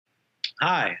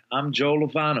Hi, I'm Joe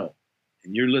Lovano,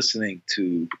 and you're listening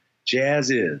to Jazz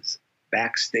Is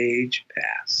Backstage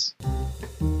Pass.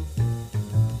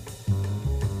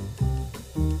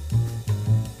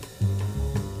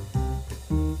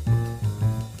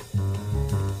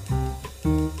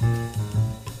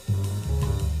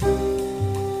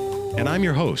 And I'm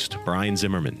your host, Brian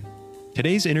Zimmerman.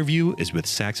 Today's interview is with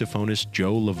saxophonist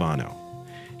Joe Lovano.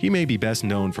 He may be best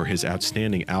known for his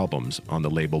outstanding albums on the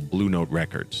label Blue Note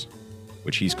Records,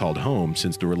 which he's called home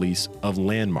since the release of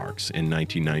Landmarks in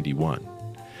 1991.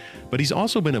 But he's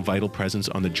also been a vital presence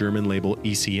on the German label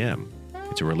ECM.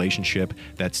 It's a relationship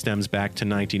that stems back to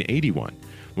 1981,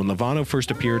 when Lovano first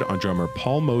appeared on drummer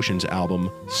Paul Motian's album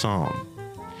Psalm.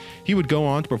 He would go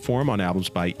on to perform on albums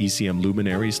by ECM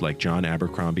luminaries like John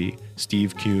Abercrombie,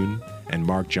 Steve Kuhn, and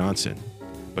Mark Johnson.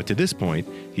 But to this point,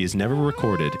 he has never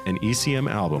recorded an ECM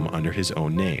album under his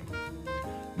own name.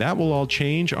 That will all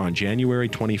change on January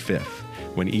 25th,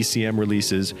 when ECM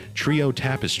releases Trio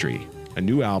Tapestry, a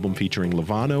new album featuring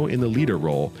Lovano in the leader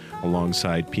role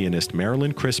alongside pianist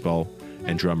Marilyn Crispell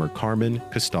and drummer Carmen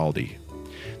Castaldi.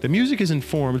 The music is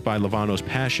informed by Lovano's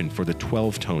passion for the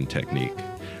 12-tone technique,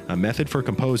 a method for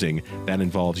composing that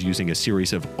involves using a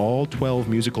series of all 12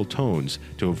 musical tones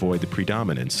to avoid the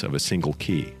predominance of a single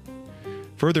key.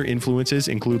 Further influences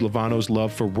include Lovano's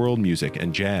love for world music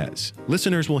and jazz.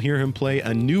 Listeners will hear him play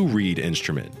a new reed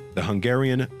instrument, the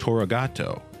Hungarian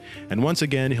torrogato, and once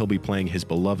again he'll be playing his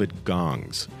beloved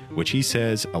gongs, which he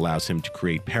says allows him to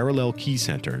create parallel key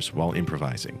centers while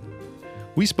improvising.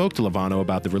 We spoke to Lovano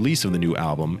about the release of the new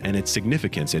album and its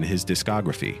significance in his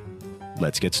discography.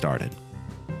 Let's get started.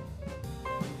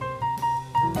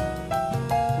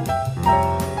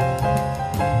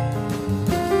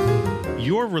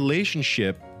 Your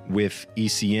relationship with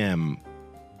ECM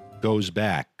goes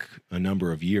back a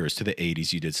number of years to the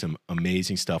 80s. You did some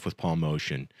amazing stuff with Paul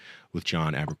Motian, with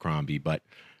John Abercrombie, but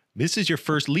this is your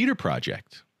first leader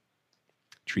project,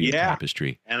 Trio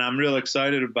Tapestry. And I'm real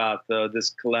excited about this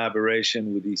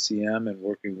collaboration with ECM and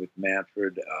working with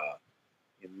Manfred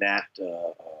in that,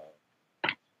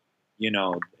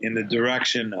 in the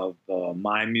direction of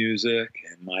my music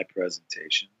and my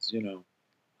presentations,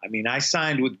 I mean, I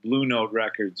signed with Blue Note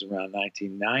Records around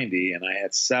 1990, and I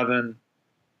had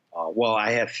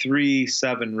three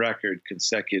 7-record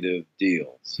consecutive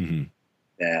deals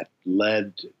that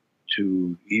led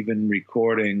to even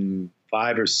recording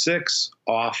 5 or 6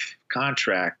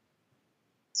 off-contract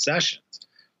sessions.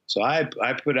 So I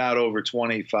put out over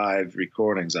 25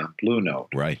 recordings on Blue Note.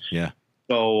 Right, yeah.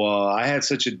 So I had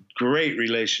such a great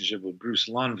relationship with Bruce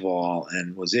Lundvall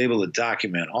and was able to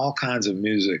document all kinds of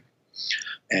music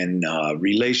and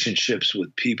relationships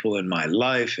with people in my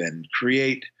life and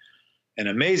create an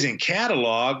amazing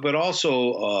catalog, but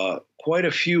also quite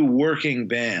a few working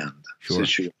band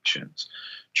situations,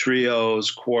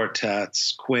 trios,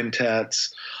 quartets,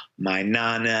 quintets, my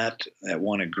Nanette that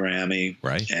won a Grammy,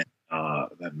 right, and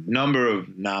a number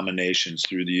of nominations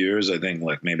through the years. I think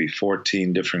like maybe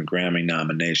 14 different Grammy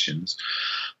nominations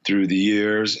through the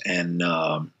years, and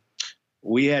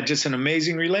we had just an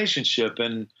amazing relationship.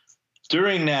 And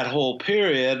during that whole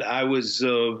period, I was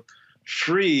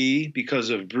free because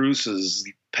of Bruce's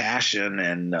passion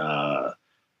and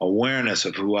awareness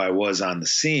of who I was on the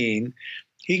scene.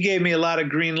 He gave me a lot of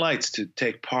green lights to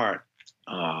take part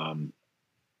on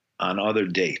other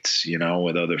dates,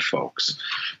 with other folks.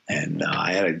 And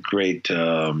I had a great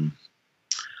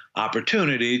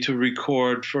opportunity to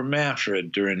record for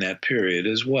Manfred during that period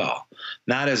as well.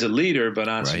 Not as a leader, but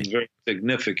on some very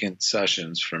significant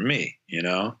sessions for me,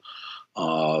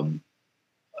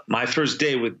 My first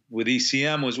day with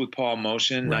ECM was with Paul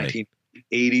Motian,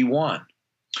 1981.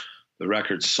 The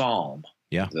record Psalm,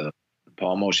 the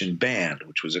Paul Motian Band,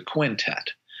 which was a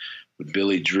quintet with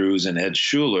Billy Drews and Ed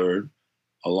Schuller,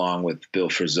 along with Bill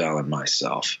Frisell and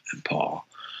myself and Paul.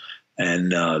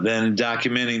 And then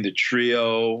documenting the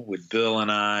trio with Bill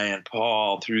and I and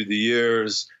Paul through the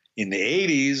years in the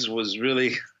 80s was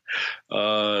really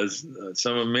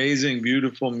some amazing,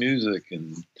 beautiful music.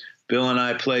 And Bill and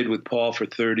I played with Paul for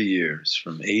 30 years,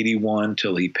 from 81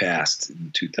 till he passed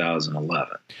in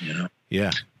 2011,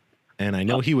 Yeah. And I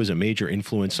know he was a major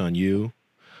influence on you.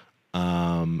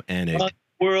 In the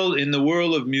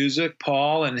world of music,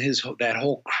 Paul and that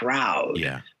whole crowd.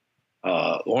 Yeah.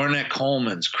 Ornette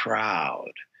Coleman's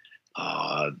crowd,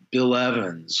 Bill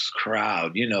Evans'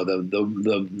 crowd,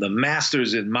 the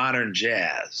masters in modern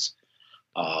jazz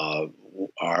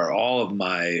are all of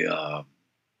my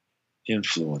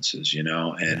influences,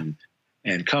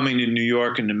 and coming to New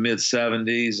York in the mid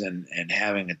 70s and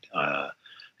having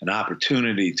an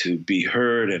opportunity to be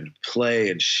heard and play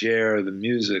and share the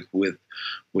music with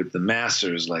with the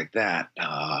masters like that,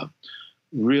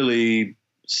 really,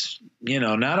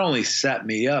 not only set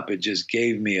me up, it just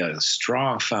gave me a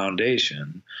strong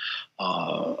foundation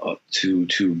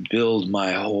to build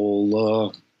my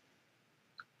whole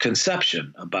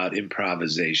conception about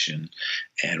improvisation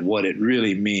and what it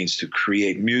really means to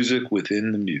create music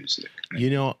within the music.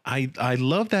 I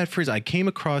love that phrase. I came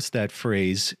across that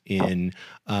phrase in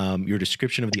your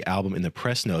description of the album in the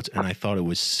press notes, and I thought it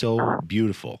was so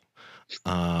beautiful.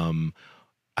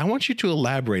 I want you to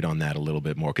elaborate on that a little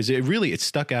bit more, because it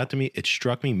stuck out to me. It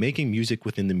struck me, making music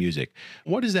within the music.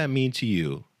 What does that mean to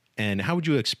you? And how would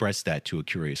you express that to a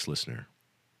curious listener?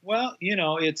 Well,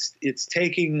 it's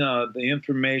taking the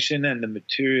information and the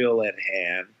material at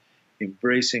hand,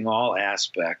 embracing all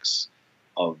aspects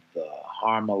of the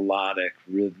harmonic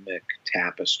rhythmic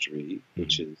tapestry,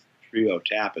 which is trio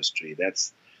tapestry.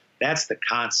 That's the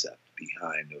concept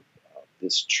behind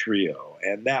this trio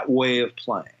and that way of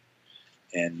playing.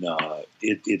 And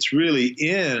it's really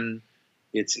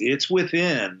it's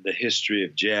within the history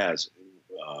of jazz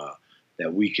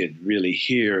that we could really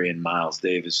hear in Miles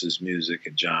Davis's music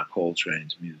and John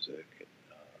Coltrane's music, and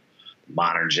the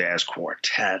Modern Jazz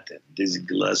Quartet, and Dizzy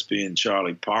Gillespie and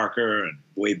Charlie Parker, and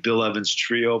the way Bill Evans'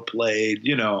 trio played.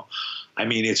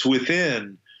 It's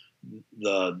within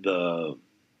the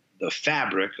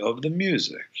fabric of the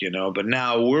music. But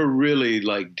now we're really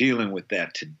like dealing with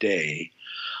that today.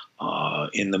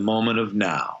 In the moment of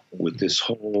now, with this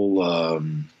whole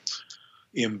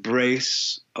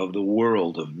embrace of the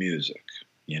world of music,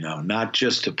 not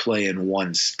just to play in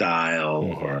one style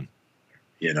or,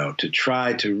 to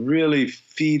try to really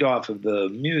feed off of the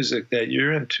music that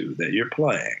you're into, that you're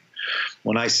playing.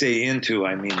 When I say into,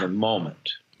 I mean the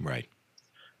moment. Right.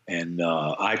 And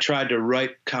I tried to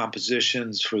write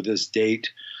compositions for this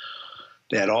date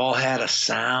that all had a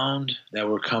sound that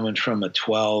were coming from a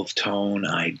 12-tone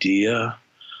idea,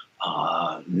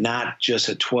 not just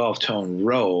a 12-tone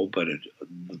row, but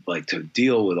like to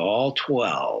deal with all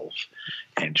 12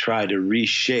 and try to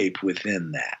reshape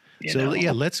within that.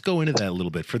 Let's go into that a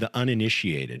little bit for the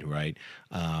uninitiated, right?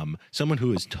 Someone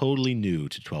who is totally new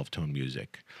to 12-tone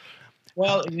music.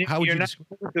 Well, you're not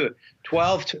to it.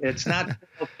 12. It's not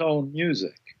 12-tone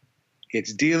music.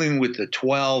 It's dealing with the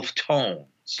 12 tones.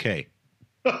 Okay.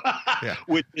 Yeah.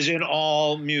 Which is in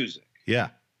all music. Yeah.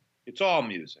 It's all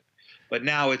music. But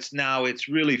now it's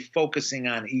really focusing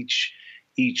on each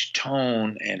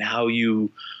tone and how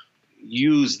you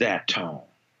use that tone.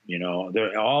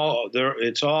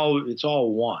 It's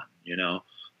all one,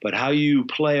 but how you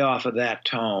play off of that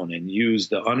tone and use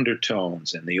the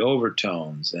undertones and the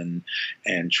overtones and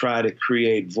try to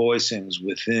create voicings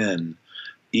within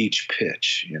each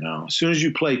pitch. As soon as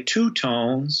you play two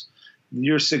tones,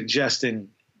 you're suggesting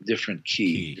different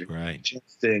key, right?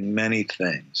 Suggesting many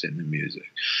things in the music.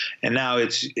 And now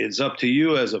it's up to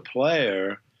you as a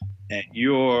player and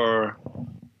your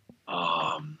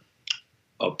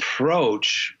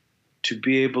approach to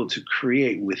be able to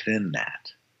create within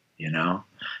that,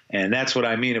 And that's what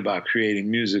I mean about creating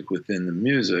music within the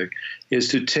music, is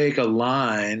to take a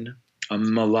line, a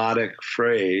melodic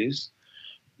phrase,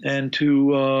 and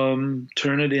to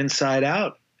turn it inside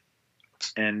out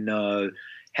and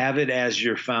have it as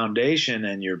your foundation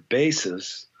and your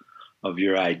basis of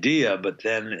your idea, but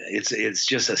then it's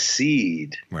just a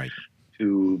seed, right,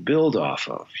 to build off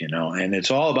of, and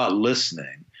it's all about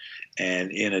listening.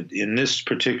 And in this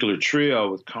particular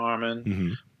trio with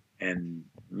Carmen and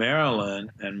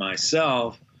Marilyn and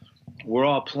myself, we're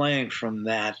all playing from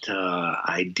that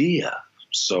idea.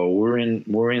 So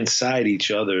we're inside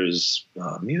each other's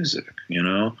music,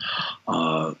 and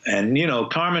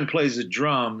Carmen plays the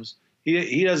drums.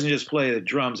 He doesn't just play the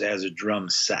drums as a drum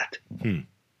set.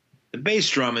 The bass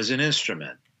drum is an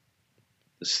instrument.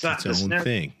 It's its own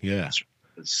thing. Yeah.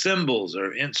 The cymbals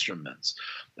are instruments.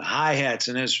 The hi-hat's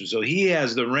an instrument. So he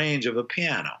has the range of a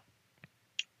piano.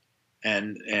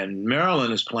 And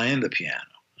Marilyn is playing the piano.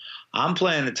 I'm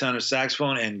playing the tenor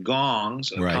saxophone and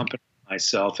gongs, accompanying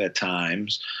myself at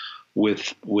times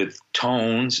with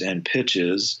tones and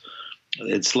pitches.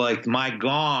 It's like my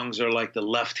gongs are like the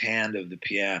left hand of the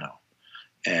piano.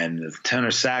 And the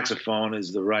tenor saxophone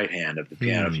is the right hand of the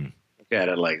piano, if you look at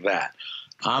it like that.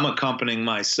 I'm accompanying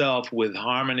myself with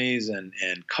harmonies and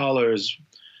colors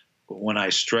when I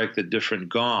strike the different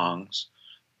gongs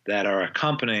that are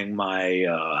accompanying my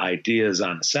ideas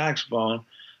on the saxophone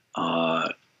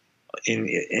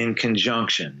in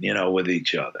conjunction, with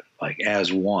each other, like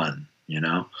as one,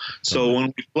 So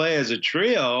when we play as a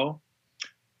trio,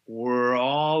 we're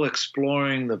all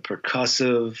exploring the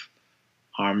percussive,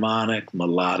 harmonic,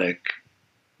 melodic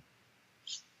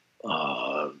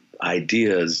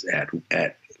ideas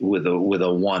with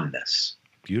a oneness.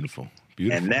 Beautiful,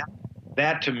 beautiful. And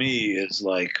that to me is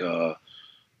like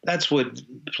that's what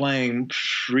playing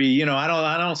free. You know,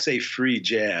 I don't say free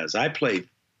jazz. I play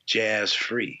jazz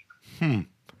free.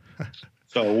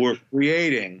 So we're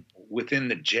creating within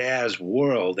the jazz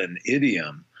world an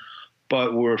idiom,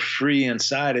 but we're free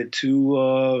inside it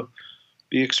to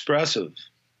be expressive.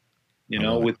 You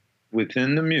know,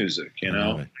 within the music. You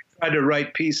know, I tried to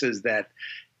write pieces that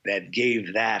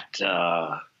gave that.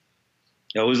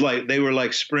 It was like they were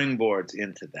like springboards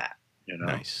into that. You know?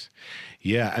 Nice.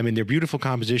 Yeah, I mean, they're beautiful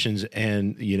compositions,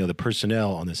 and, you know, the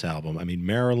personnel on this album. I mean,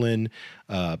 Marilyn,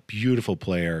 beautiful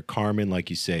player. Carmen, like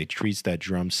you say, treats that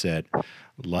drum set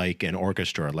like an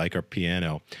orchestra, like a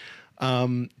piano.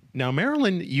 Now,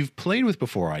 Marilyn, you've played with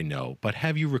before, I know, but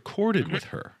have you recorded with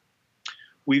her?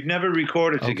 We've never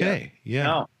recorded together. Okay, yeah.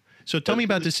 No. So tell me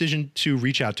about the decision to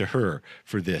reach out to her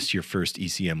for this, your first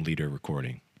ECM Leader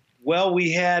recording. Well,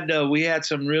 we had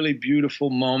some really beautiful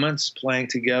moments playing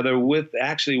together with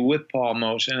Paul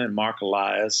Motian and Mark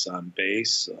Elias on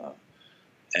bass,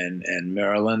 and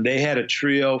Marilyn. They had a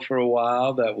trio for a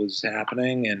while that was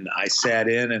happening, and I sat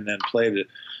in and then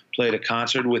played a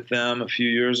concert with them a few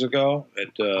years ago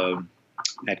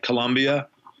at Columbia.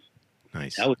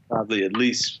 Nice. That was probably at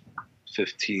least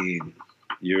 15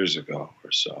 years ago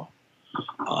or so.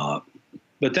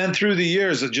 But then through the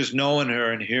years of just knowing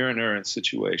her and hearing her in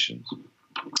situations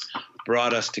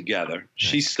brought us together. Nice.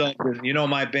 She stuck in, you know,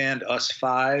 my band Us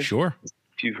Five. Sure.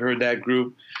 If you've heard that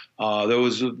group, there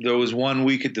was one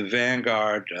week at the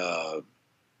Vanguard.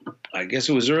 I guess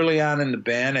it was early on in the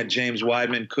band that James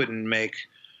Weidman couldn't make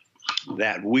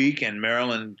that week, and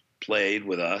Marilyn played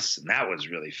with us, and that was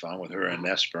really fun with her and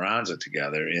Esperanza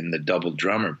together in the double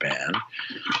drummer band.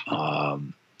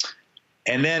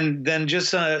 And then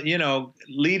just, you know,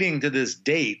 leading to this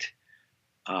date,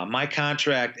 my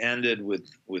contract ended with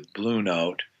Blue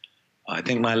Note. I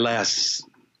think my last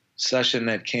session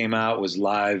that came out was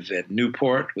live at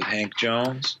Newport with Hank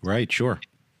Jones. Right, sure.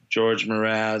 George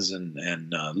Mraz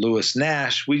and Lewis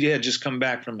Nash. We had just come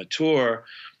back from a tour,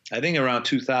 I think around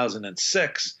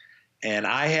 2006, and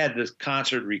I had this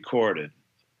concert recorded.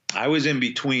 I was in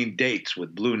between dates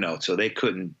with Blue Note, so they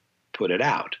couldn't put it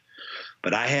out.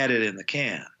 But I had it in the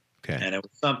can, and it was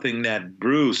something that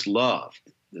Bruce loved,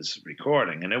 this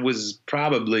recording, and it was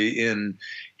probably in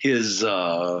his,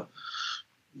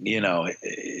 you know,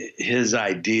 his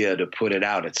idea to put it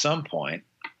out at some point.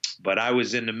 But I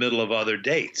was in the middle of other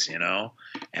dates, you know,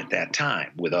 at that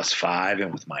time with Us Five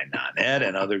and with my Nonette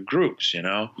and other groups, you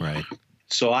know. Right.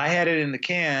 So I had it in the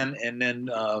can, and then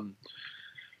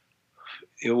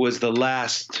it was the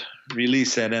last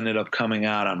release that ended up coming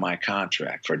out on my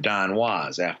contract for Don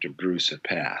Was after Bruce had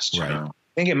passed. Right. You know?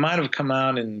 I think it might have come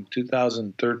out in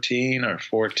 2013 or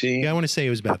 14. Yeah, I want to say it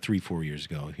was about 3-4 years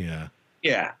ago. Yeah.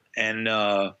 Yeah, and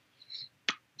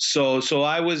so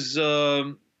I was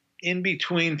in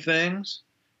between things,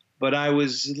 but I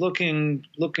was looking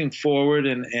forward,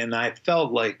 and I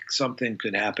felt like something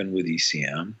could happen with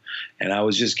ECM, and I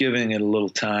was just giving it a little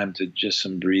time to just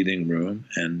some breathing room,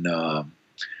 and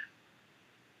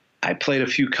I played a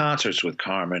few concerts with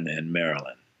Carmen and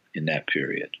Marilyn in that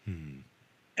period.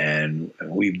 And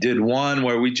we did one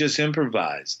where we just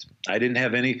improvised. I didn't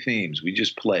have any themes. We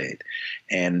just played.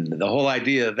 And the whole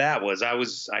idea of that was I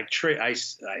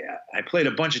played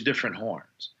a bunch of different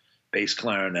horns, bass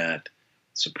clarinet,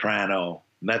 soprano,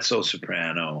 mezzo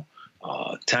soprano,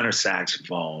 tenor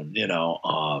saxophone, you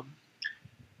know.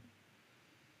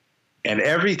 And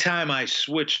every time I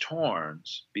switched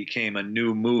horns became a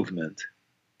new movement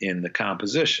in the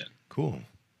composition. Cool.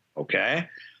 Okay.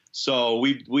 So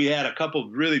we had a couple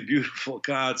of really beautiful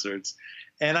concerts,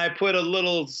 and I put a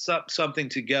little something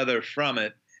together from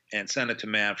it and sent it to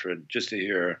Manfred just to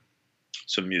hear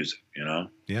some music, you know?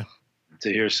 Yeah.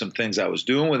 To hear some things I was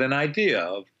doing, with an idea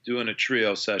of doing a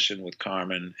trio session with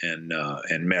Carmen and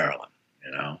Marilyn,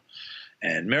 you know?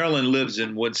 And Marilyn lives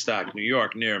in Woodstock, New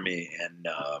York, near me, and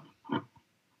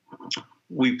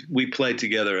we played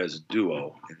together as a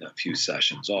duo in a few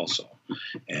sessions also,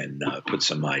 and put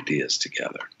some ideas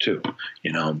together too,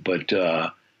 you know. But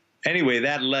anyway,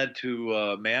 that led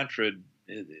to Manfred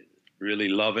really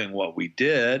loving what we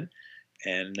did,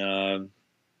 and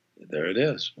there it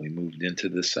is. We moved into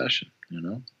this session, you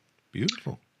know.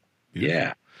 Beautiful.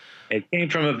 Yeah. It came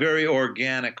from a very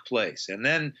organic place. And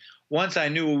then once I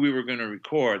knew what we were going to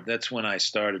record, that's when I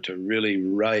started to really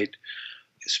write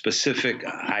specific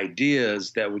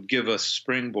ideas that would give us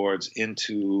springboards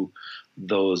into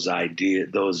those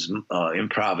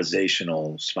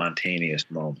improvisational, spontaneous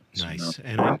moments. Nice. You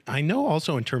know? And I know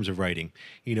also in terms of writing,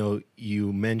 you know,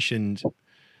 you mentioned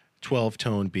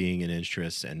 12-tone being an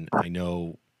interest, and I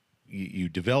know you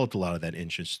developed a lot of that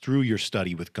interest through your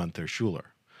study with Gunther Schuller.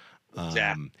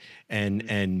 Exactly.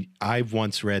 And I've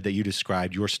once read that you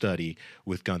described your study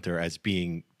with Gunther as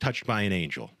being touched by an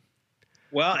angel.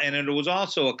 Well, and it was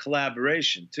also a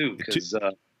collaboration too, because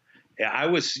I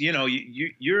was,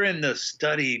 you're in the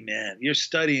study, man. You're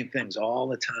studying things all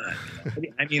the time.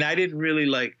 I mean, I didn't really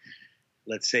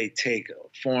let's say, take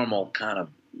formal kind of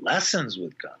lessons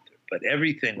with Gunther, but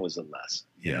everything was a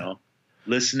lesson.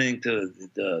 Listening to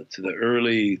the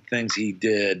early things he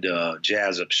did,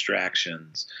 jazz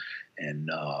abstractions, and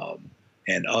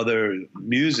other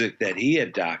music that he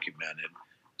had documented,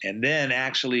 and then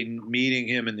actually meeting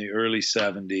him in the early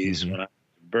 70s when I was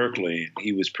in Berkeley.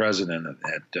 He was president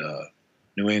at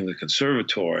New England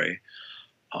Conservatory,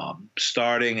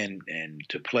 starting and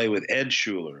to play with Ed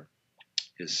Schuller,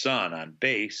 his son, on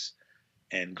bass,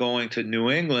 and going to New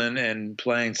England and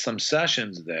playing some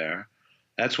sessions there.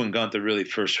 That's when Gunther really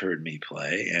first heard me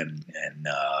play, and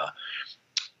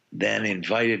then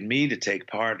invited me to take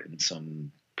part in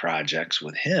some projects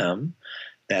with him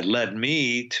that led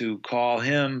me to call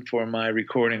him for my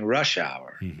recording Rush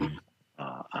Hour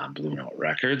on Blue Note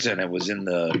Records. And it was in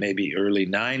the maybe early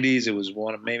 90s. It was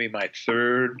maybe my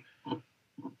third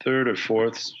or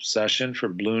fourth session for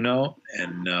Blue Note,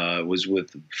 and it was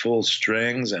with full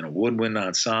strings and a woodwind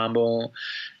ensemble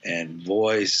and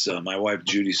voice. My wife,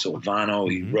 Judy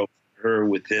Silvano, he wrote her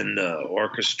within the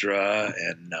orchestra,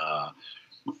 and I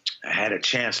had a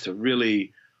chance to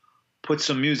really put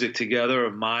some music together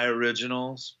of my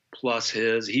originals plus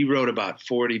his. He wrote about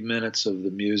 40 minutes of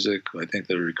the music. I think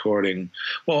the recording,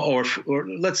 or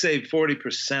let's say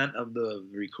 40% of the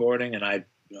recording, and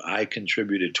I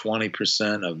contributed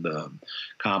 20% of the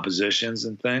compositions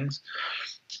and things.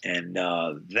 And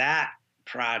that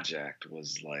project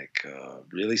was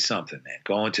really something, man.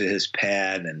 Going to his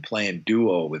pad and playing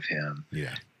duo with him.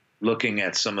 Yeah. Looking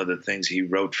at some of the things he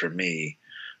wrote for me.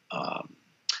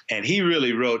 And he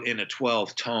really wrote in a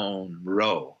 12-tone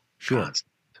row. Sure. Concept,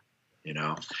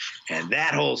 and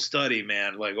that whole study,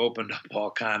 man, opened up all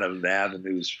kind of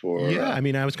avenues for. Yeah, I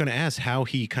mean, I was going to ask how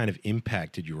he kind of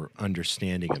impacted your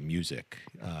understanding of music.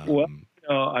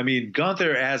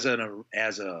 Gunther as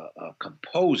a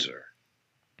composer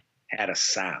had a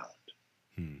sound.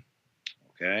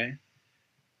 Okay,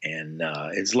 and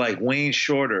it's like Wayne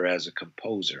Shorter as a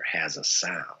composer has a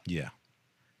sound. Yeah,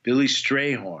 Billy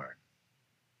Strayhorn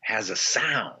has a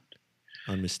sound.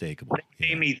 Unmistakable. It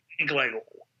made me think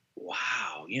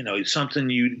wow, something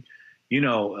the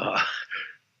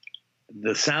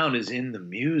sound is in the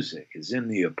music, is in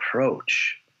the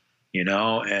approach, and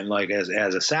as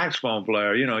a saxophone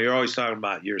player, you're always talking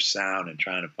about your sound and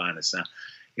trying to find a sound.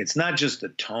 It's not just the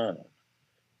tone.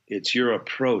 It's your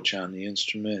approach on the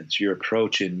instrument. It's your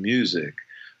approach in music,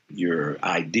 your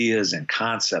ideas and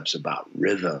concepts about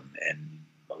rhythm and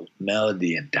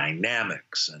melody and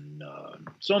dynamics, and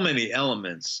so many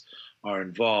elements are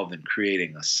involved in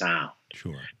creating a sound.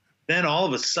 Sure. Then all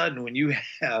of a sudden, when you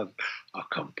have a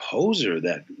composer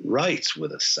that writes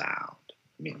with a sound,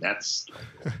 I mean, that's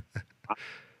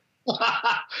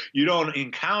you don't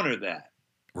encounter that,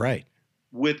 right?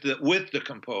 With the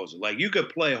composer, you could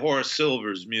play Horace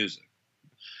Silver's music.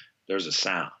 There's a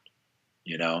sound,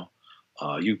 you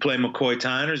play McCoy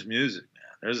Tyner's music,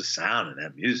 man. There's a sound in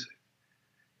that music.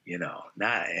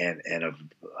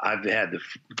 I've had the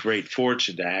great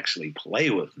fortune to actually play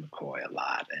with McCoy a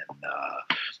lot and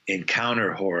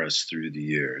encounter Horace through the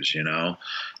years,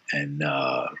 and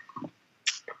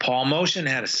Paul Motian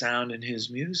had a sound in his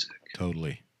music.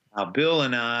 Totally. Now, Bill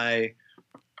and I,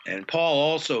 and Paul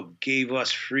also gave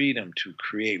us freedom to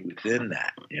create within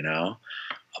that,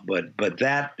 but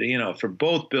that, for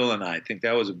both Bill and I think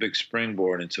that was a big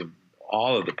springboard into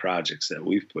all of the projects that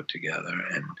we've put together,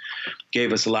 and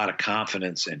gave us a lot of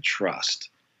confidence and trust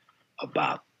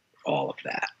about all of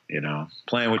that,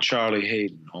 Playing with Charlie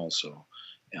Hayden also.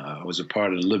 I was a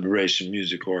part of the Liberation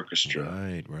Music Orchestra.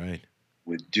 Right.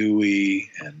 With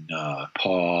Dewey and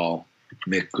Paul,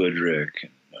 Mick Goodrick,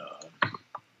 and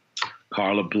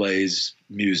Carla Bley's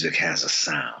music has a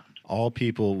sound. All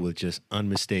people with just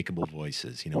unmistakable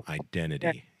voices,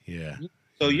 identity. Yeah.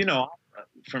 So,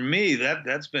 for me,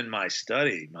 that's been my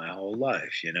study my whole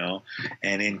life,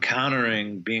 and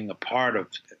encountering, being a part of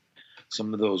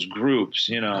some of those groups,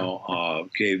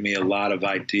 gave me a lot of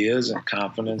ideas and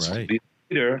confidence to be a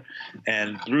leader.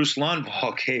 And Bruce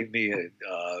Lundvall gave me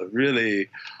really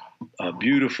a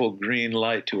beautiful green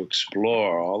light to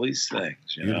explore all these things,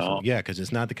 Beautiful. Yeah, because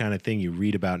it's not the kind of thing you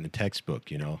read about in a textbook,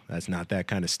 That's not that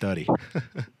kind of study.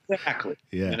 Exactly.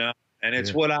 Yeah. And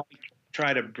it's what I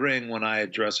try to bring when I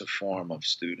address a forum of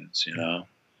students,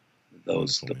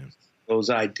 those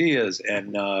ideas.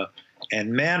 And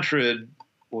Manfred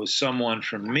was someone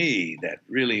for me that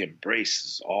really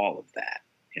embraces all of that,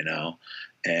 you know.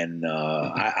 And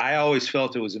I always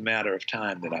felt it was a matter of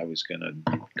time that I was going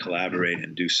to collaborate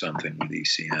and do something with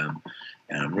ECM.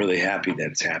 And I'm really happy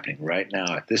that it's happening right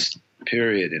now at this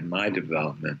period in my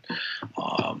development,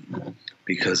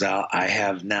 because I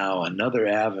have now another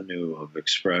avenue of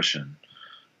expression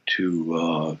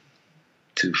to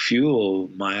fuel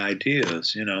my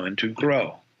ideas, you know, and to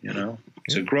grow, you know.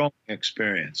 It's a growing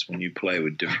experience when you play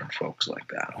with different folks like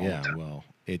that. Yeah, well,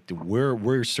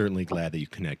 we're certainly glad that you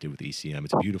connected with ECM.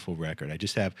 It's a beautiful record. I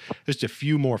just have just a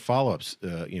few more follow-ups,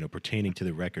 you know, pertaining to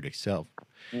the record itself.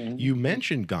 Mm-hmm. You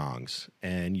mentioned gongs,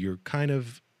 and your kind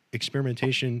of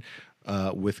experimentation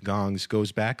with gongs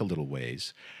goes back a little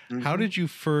ways. Mm-hmm. How did you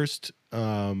first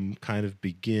kind of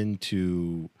begin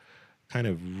to kind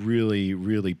of really,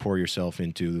 really pour yourself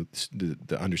into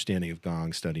the understanding of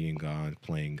gongs, studying gongs,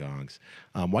 playing gongs?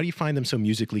 Why do you find them so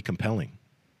musically compelling?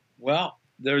 Well,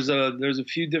 there's a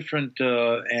few different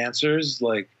answers.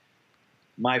 Like,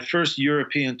 my first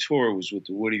European tour was with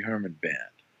the Woody Herman Band,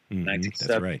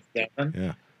 1977. That's right.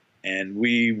 Yeah. And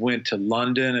we went to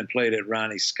London and played at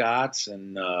Ronnie Scott's.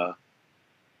 And I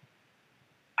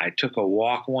took a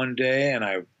walk one day, and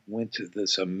I went to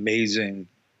this amazing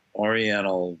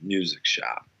Oriental music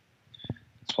shop.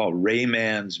 It's called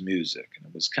Rayman's Music, and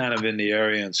it was kind of in the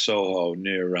area in Soho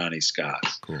near Ronnie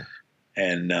Scott's. Cool.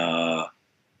 And I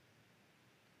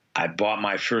bought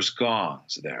my first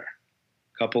gongs there,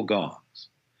 a couple gongs,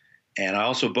 and I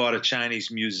also bought a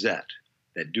Chinese musette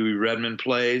that Dewey Redman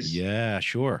plays. Yeah,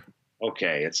 sure.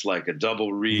 Okay, it's like a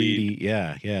double reed.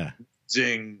 Yeah.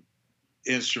 Zing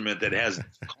instrument that has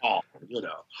call, you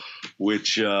know,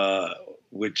 which I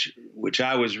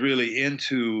was really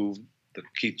into the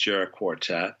Keith Jarrett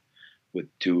Quartet with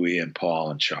Dewey and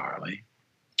Paul and Charlie.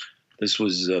 This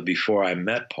was before I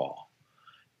met Paul,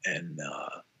 and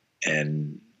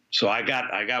so I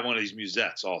got one of these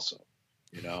musettes also,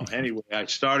 you know. Anyway, I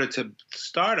started to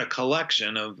start a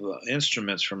collection of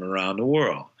instruments from around the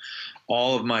world.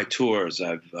 All of my tours,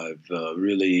 I've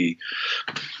really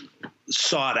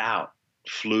sought out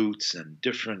flutes and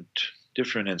different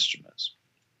instruments.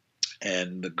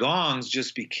 And the gongs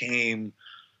just became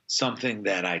something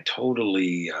that I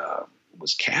totally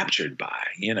was captured by,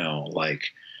 you know, like,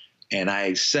 and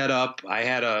I set up, I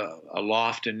had a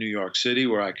loft in New York City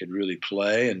where I could really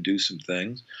play and do some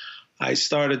things. I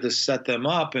started to set them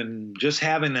up, and just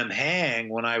having them hang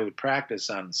when I would practice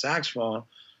on the saxophone,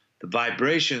 the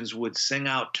vibrations would sing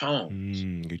out tones.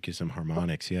 You'd get some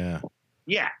harmonics, yeah.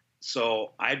 Yeah.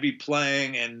 So I'd be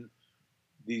playing, and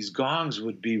these gongs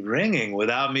would be ringing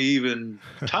without me even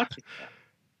touching them,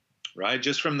 right?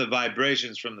 Just from the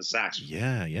vibrations from the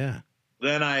saxophone. Yeah.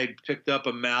 Then I picked up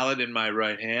a mallet in my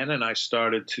right hand, and I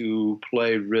started to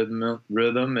play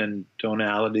rhythm and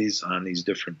tonalities on these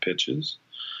different pitches.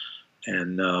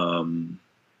 And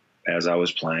as I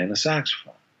was playing the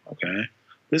saxophone, okay?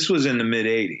 This was in the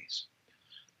mid-'80s.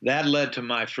 That led to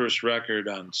my first record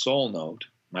on Soul Note.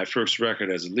 My first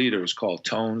record as a leader was called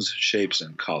Tones, Shapes,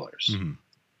 and Colors. Mm-hmm.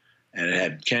 And it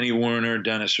had Kenny Werner,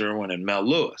 Dennis Irwin, and Mel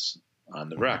Lewis on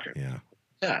the record.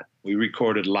 Yeah. We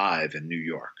recorded live in New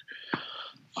York.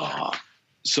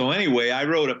 So anyway, I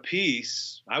wrote a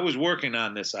piece. I was working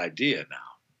on this idea now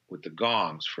with the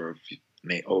gongs for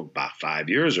about 5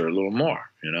 years or a little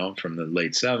more, you know, from the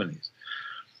late 70s.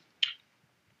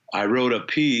 I wrote a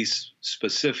piece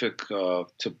specific to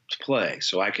play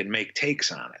so I could make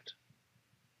takes on it,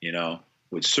 you know,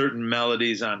 with certain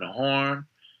melodies on the horn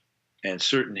and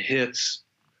certain hits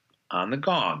on the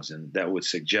gongs, and that would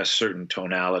suggest certain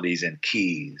tonalities and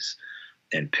keys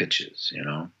and pitches, you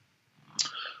know.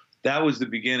 That was the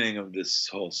beginning of this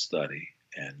whole study.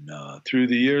 And through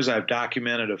the years, I've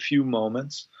documented a few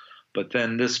moments, but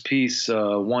then this piece,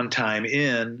 One Time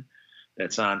In,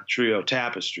 that's on Trio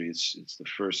Tapestry, it's the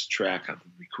first track of the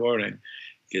recording,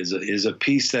 is a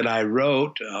piece that I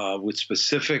wrote with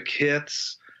specific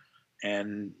hits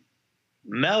and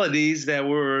melodies that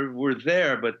were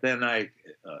there, but then I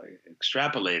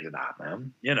extrapolated on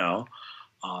them, you know,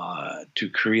 to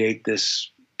create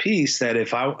this piece that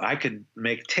if I could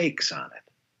make takes on it.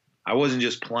 I wasn't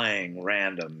just playing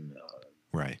random.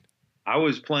 Right. I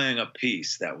was playing a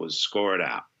piece that was scored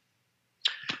out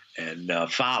and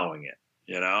following it,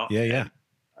 you know? Yeah.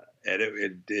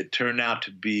 And it turned out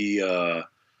to be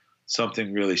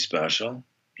something really special,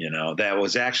 you know, that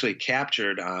was actually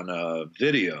captured on a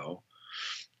video.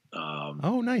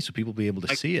 Oh, nice. So people will be able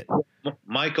to see it.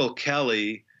 Michael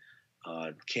Kelly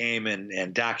came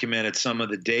and documented some of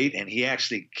the date, and he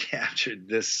actually captured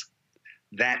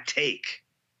that take.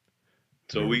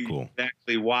 So we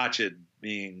actually watch it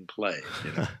being played,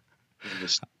 in the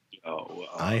studio.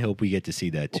 I hope we get to see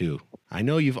that too. I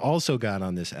know you've also got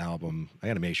on this album, I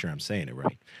got to make sure I'm saying it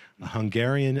right, a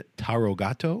Hungarian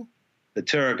tarogato? The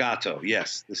tarogato,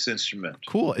 yes, this instrument.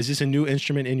 Cool. Is this a new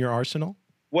instrument in your arsenal?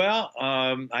 Well,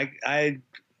 I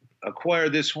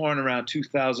acquired this horn around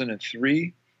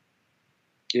 2003.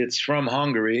 It's from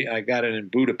Hungary. I got it in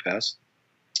Budapest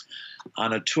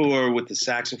on a tour with the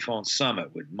Saxophone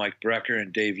Summit with Mike Brecker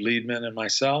and Dave Liedman and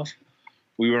myself.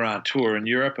 We were on tour in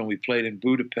Europe, and we played in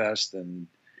Budapest, and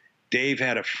Dave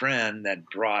had a friend that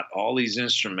brought all these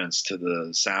instruments to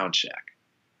the sound check,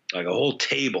 like a whole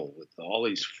table with all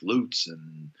these flutes,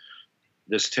 and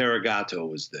this tarogato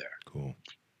was there. Cool.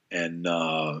 And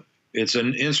it's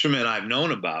an instrument I've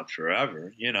known about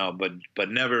forever, but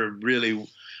never really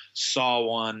saw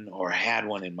one or had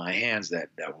one in my hands that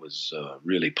was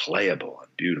really playable and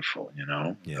beautiful,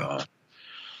 Yeah.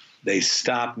 They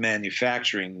stopped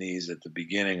manufacturing these at the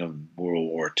beginning of World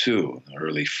War II, in the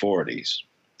early 40s.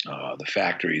 The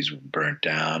factories were burnt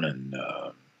down, and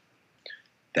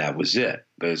that was it.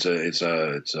 But it's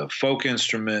a folk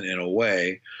instrument in a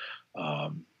way.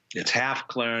 It's half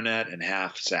clarinet and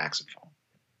half saxophone.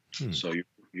 So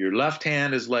your left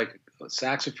hand is like a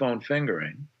saxophone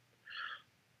fingering.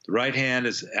 The right hand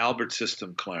is Albert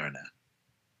System clarinet.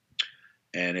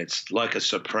 And it's like a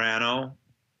soprano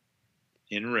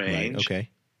in range. Right, okay.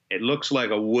 It looks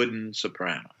like a wooden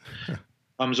soprano.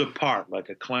 Comes apart like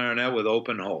a clarinet with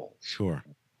open holes. Sure.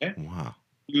 Okay? Wow.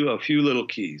 A few little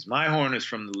keys. My horn is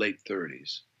from the late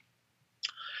 30s.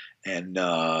 And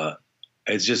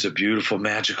it's just a beautiful,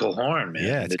 magical horn, man.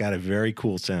 Yeah, it's got a very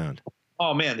cool sound.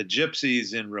 Oh, man, the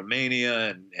gypsies in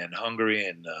Romania and Hungary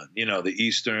and, the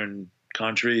eastern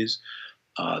countries,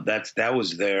 that's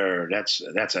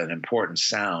an important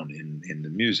sound in the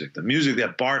music. The music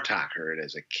that Bartok heard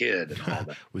as a kid and all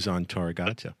that was on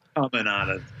tarogato. Coming out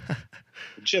of the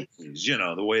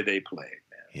gypsies, the way they played,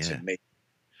 man. It's amazing.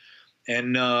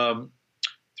 And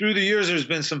through the years, there's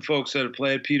been some folks that have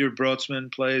played. Peter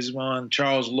Brotzman plays one.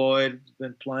 Charles Lloyd has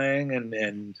been playing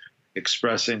and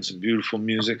expressing some beautiful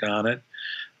music on it.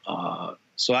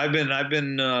 So I've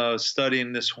been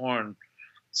studying this horn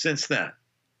since then.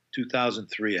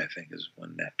 2003, I think, is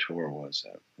when that tour was.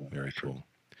 Very cool.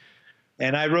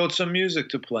 And I wrote some music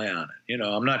to play on it.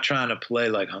 I'm not trying to play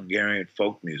like Hungarian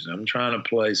folk music. I'm trying to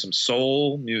play some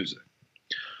soul music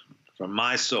from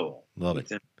my soul. Love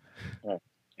it.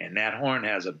 And that horn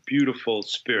has a beautiful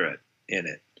spirit in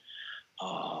it.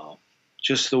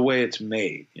 Just the way it's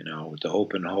made, with the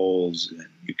open holes, and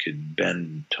you can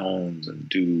bend tones and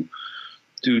do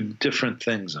different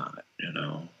things on it,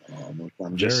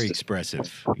 Very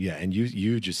expressive. Yeah, and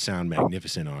you just sound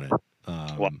magnificent on it.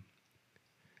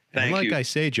 Thank you. I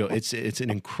say, Joe, it's an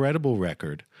incredible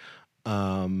record.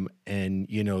 And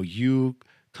you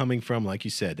coming from, like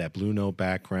you said, that Blue Note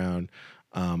background,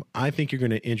 I think you're going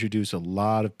to introduce a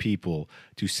lot of people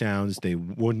to sounds they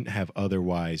wouldn't have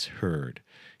otherwise heard.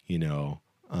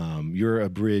 You're a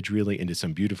bridge really into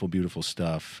some beautiful, beautiful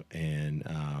stuff, and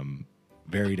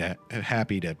very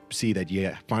happy to see that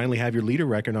you finally have your leader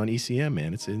record on ECM,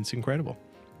 man. It's incredible.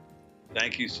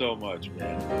 Thank you so much,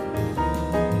 man.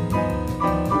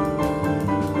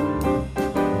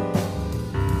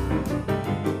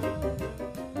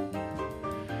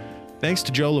 Thanks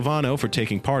to Joe Lovano for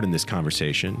taking part in this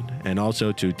conversation, and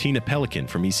also to Tina Pelican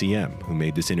from ECM, who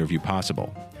made this interview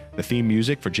possible. The theme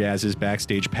music for Jazz's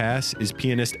Backstage Pass is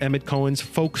pianist Emmett Cohen's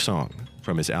Folk Song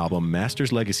from his album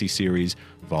Master's Legacy Series,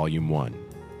 Volume 1.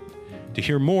 To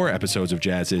hear more episodes of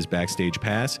Jazz's Backstage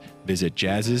Pass, visit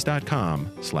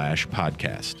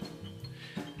jazzes.com/podcast.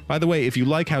 By the way, if you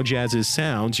like how Jazz's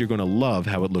sounds, you're going to love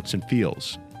how it looks and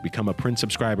feels. Become a print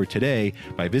subscriber today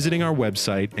by visiting our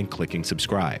website and clicking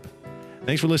subscribe.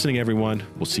 Thanks for listening, everyone.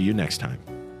 We'll see you next time.